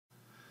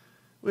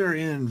We're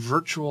in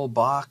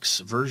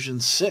VirtualBox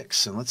version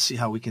 6, and let's see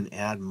how we can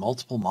add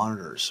multiple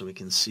monitors so we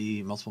can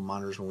see multiple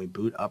monitors when we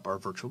boot up our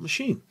virtual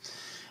machine.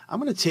 I'm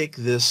going to take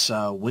this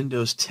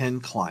Windows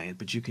 10 client,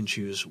 but you can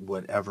choose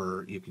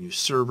whatever. You can use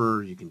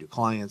server, you can do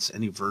clients,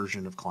 any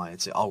version of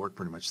clients. They all work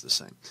pretty much the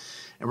same.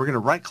 And we're going to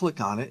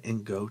right-click on it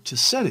and go to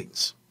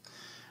Settings.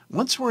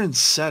 Once we're in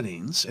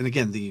Settings, and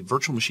again, the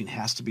virtual machine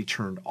has to be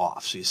turned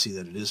off, so you see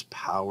that it is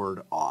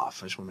powered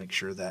off. I just want to make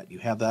sure that you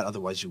have that,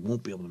 otherwise you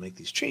won't be able to make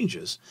these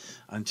changes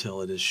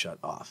until it is shut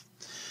off.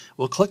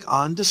 We'll click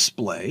on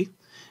Display,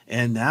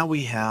 and now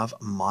we have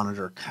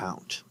Monitor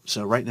Count.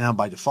 So right now,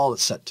 by default,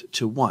 it's set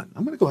to 1.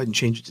 I'm going to go ahead and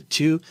change it to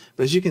 2,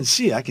 but as you can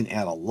see, I can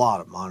add a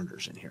lot of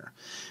monitors in here.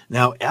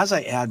 Now, as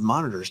I add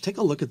monitors, take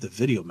a look at the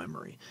video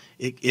memory.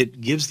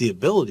 It gives the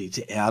ability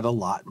to add a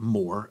lot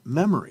more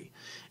memory.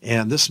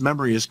 And this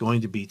memory is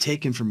going to be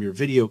taken from your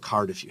video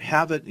card if you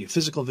have it, your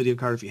physical video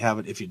card if you have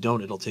it. If you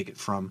don't, it'll take it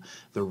from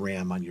the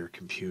RAM on your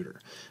computer.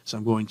 So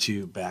I'm going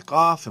to back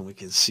off, and we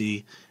can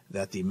see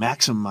that the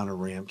maximum amount of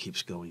RAM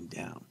keeps going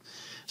down.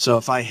 So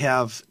if I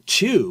have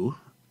 2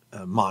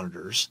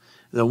 monitors,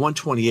 the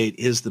 128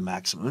 is the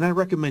maximum. And I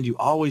recommend you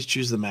always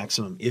choose the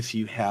maximum if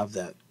you have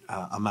that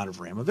amount of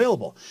RAM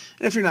available.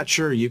 And if you're not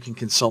sure, you can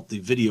consult the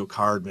video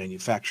card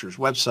manufacturer's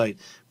website,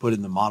 put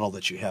in the model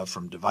that you have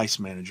from Device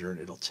Manager,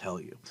 and it'll tell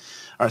you.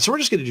 All right, so we're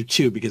just going to do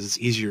 2 because it's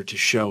easier to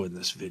show in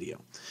this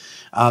video.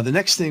 The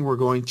next thing we're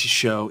going to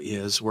show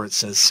is where it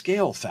says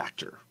scale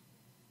factor.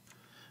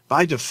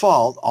 By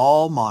default,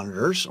 all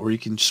monitors, or you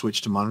can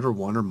switch to monitor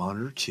 1 or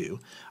monitor 2,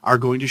 are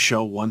going to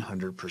show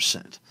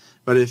 100%.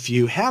 But if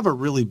you have a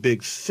really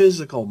big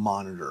physical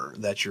monitor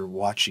that you're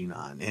watching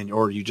on,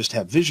 or you just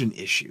have vision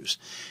issues,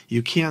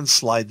 you can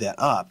slide that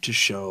up to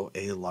show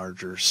a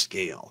larger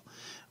scale.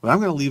 But I'm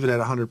going to leave it at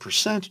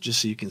 100% just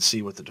so you can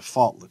see what the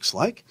default looks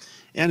like,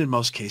 and in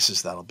most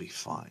cases that'll be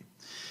fine.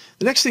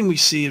 The next thing we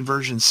see in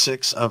version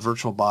 6 of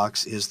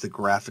VirtualBox is the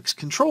graphics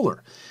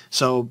controller.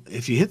 So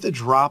if you hit the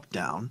drop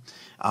down,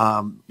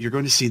 you're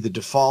going to see the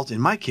default, in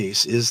my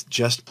case, is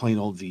just plain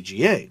old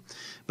VGA.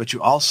 But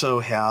you also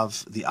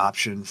have the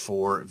option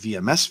for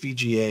VMS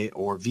VGA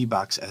or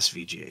VBox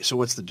SVGA. So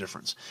what's the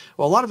difference?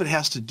 Well, a lot of it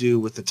has to do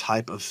with the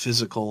type of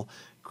physical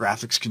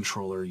graphics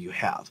controller you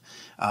have.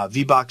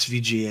 VBox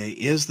VGA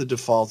is the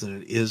default,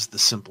 and it is the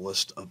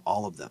simplest of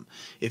all of them.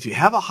 If you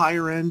have a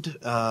higher end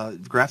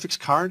graphics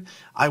card,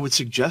 I would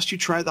suggest you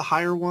try the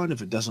higher one.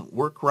 If it doesn't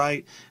work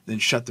right, then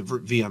shut the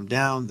VM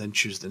down, then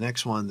choose the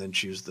next one, then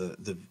choose the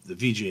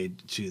VGA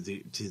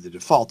to the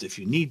default if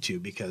you need to,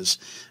 because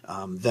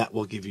that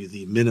will give you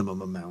the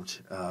minimum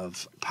amount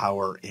of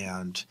power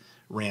and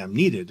RAM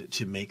needed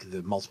to make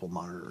the multiple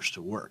monitors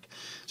to work.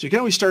 So you can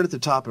always start at the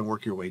top and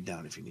work your way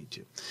down if you need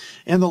to.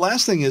 And the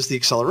last thing is the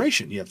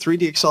acceleration. You have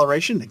 3D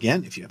acceleration,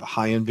 again, if you have a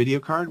high-end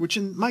video card, which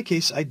in my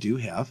case I do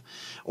have,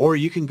 or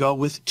you can go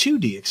with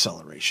 2D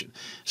acceleration.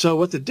 So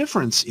what the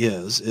difference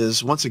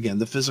is once again,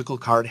 the physical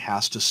card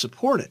has to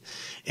support it.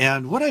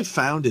 And what I've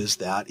found is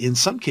that in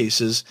some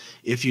cases,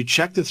 if you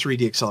check the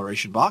 3D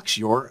acceleration box,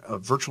 your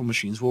virtual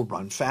machines will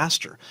run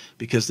faster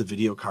because the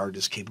video card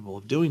is capable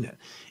of doing it.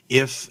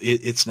 If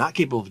it's not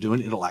capable of doing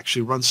it, it'll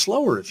actually run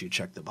slower if you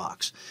check the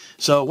box.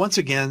 So once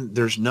again,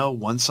 there's no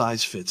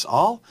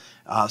one-size-fits-all.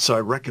 So I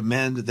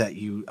recommend that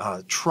you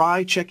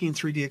try checking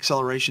 3D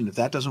acceleration. If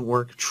that doesn't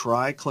work,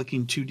 try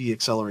clicking 2D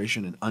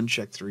acceleration and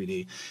uncheck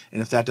 3D.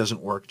 And if that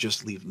doesn't work,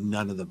 just leave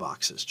none of the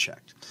boxes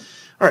checked.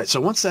 All right, so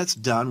once that's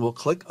done, we'll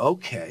click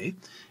OK.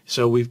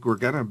 So we're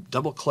going to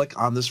double-click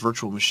on this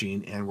virtual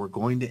machine, and we're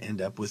going to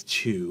end up with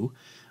 2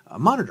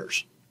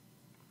 monitors.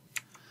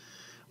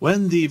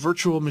 When the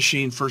virtual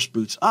machine first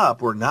boots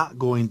up, we're not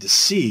going to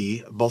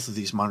see both of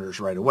these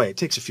monitors right away. It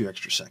takes a few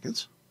extra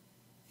seconds,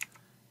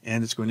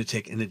 and it's going to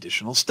take an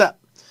additional step.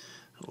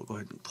 We'll go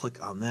ahead and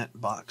click on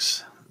that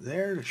box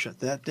there to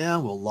shut that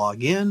down. We'll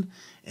log in,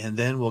 and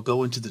then we'll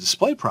go into the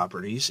display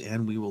properties,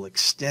 and we will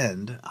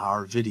extend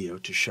our video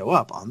to show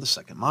up on the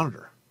second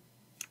monitor.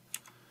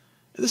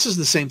 This is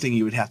the same thing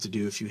you would have to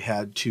do if you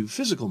had 2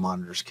 physical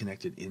monitors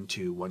connected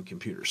into one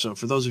computer. So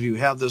for those of you who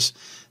have this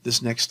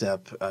next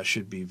step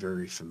should be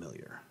very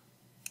familiar.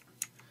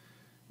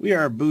 We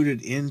are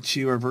booted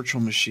into our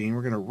virtual machine.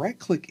 We're going to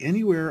right-click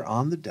anywhere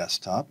on the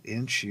desktop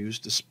and choose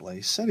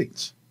Display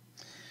Settings.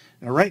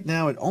 Now right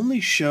now it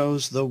only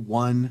shows the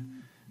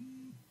 1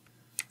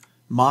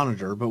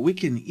 monitor, but we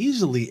can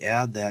easily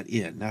add that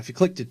in. Now if you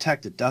click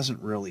Detect, it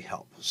doesn't really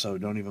help, so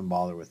don't even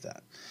bother with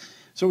that.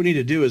 So what we need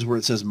to do is where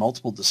it says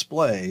multiple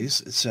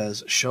displays, it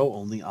says show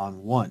only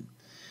on 1.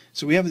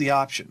 So we have the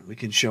option. We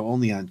can show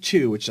only on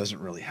 2, which doesn't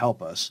really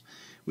help us.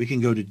 We can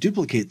go to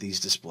duplicate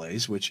these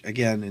displays, which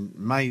again, in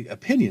my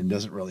opinion,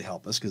 doesn't really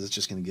help us because it's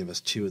just going to give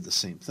us 2 of the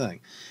same thing.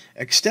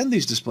 Extend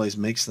these displays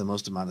makes the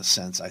most amount of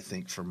sense, I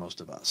think, for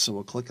most of us. So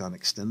we'll click on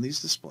Extend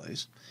these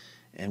displays,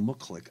 and we'll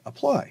click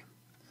Apply.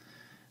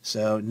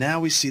 So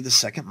now we see the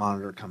second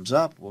monitor comes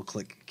up. We'll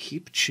click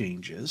Keep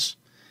Changes.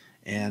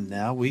 And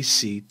now we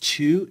see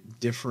 2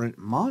 different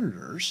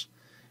monitors,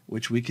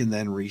 which we can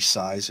then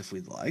resize if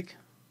we'd like.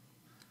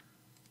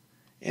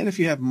 And if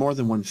you have more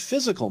than one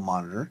physical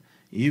monitor,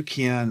 you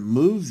can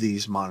move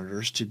these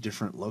monitors to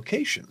different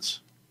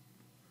locations.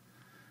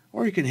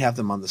 Or you can have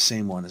them on the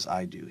same one as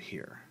I do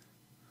here.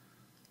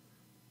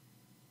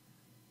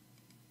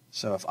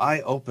 So if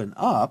I open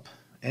up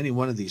any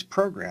one of these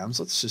programs,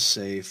 let's just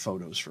say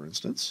Photos for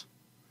instance,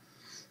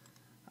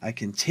 I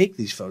can take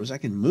these photos, I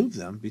can move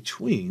them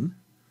between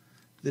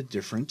the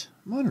different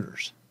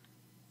monitors.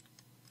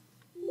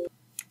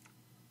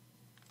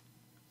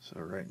 So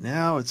right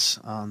now it's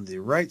on the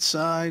right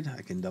side.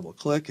 I can double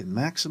click and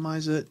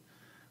maximize it,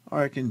 or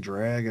I can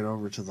drag it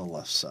over to the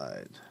left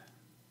side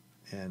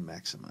and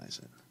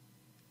maximize it.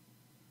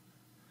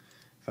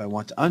 If I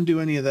want to undo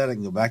any of that, I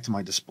can go back to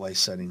my display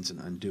settings and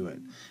undo it.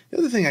 The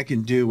other thing I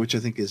can do, which I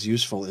think is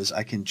useful, is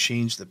I can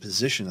change the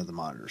position of the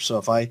monitor. So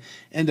if I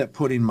end up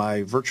putting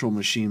my virtual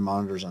machine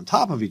monitors on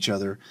top of each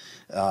other,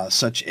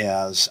 such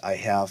as I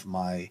have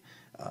my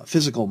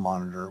physical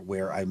monitor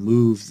where I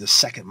move the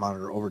second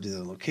monitor over to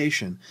the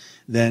location,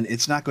 then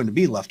it's not going to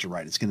be left to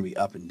right. It's going to be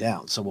up and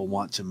down. So we'll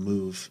want to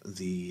move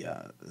the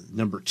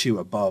number 2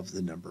 above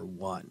the number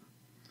 1.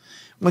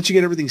 Once you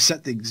get everything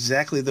set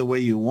exactly the way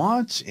you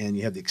want and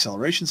you have the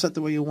acceleration set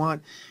the way you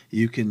want,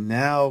 you can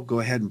now go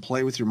ahead and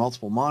play with your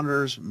multiple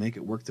monitors, make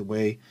it work the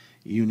way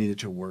you need it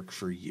to work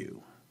for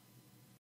you.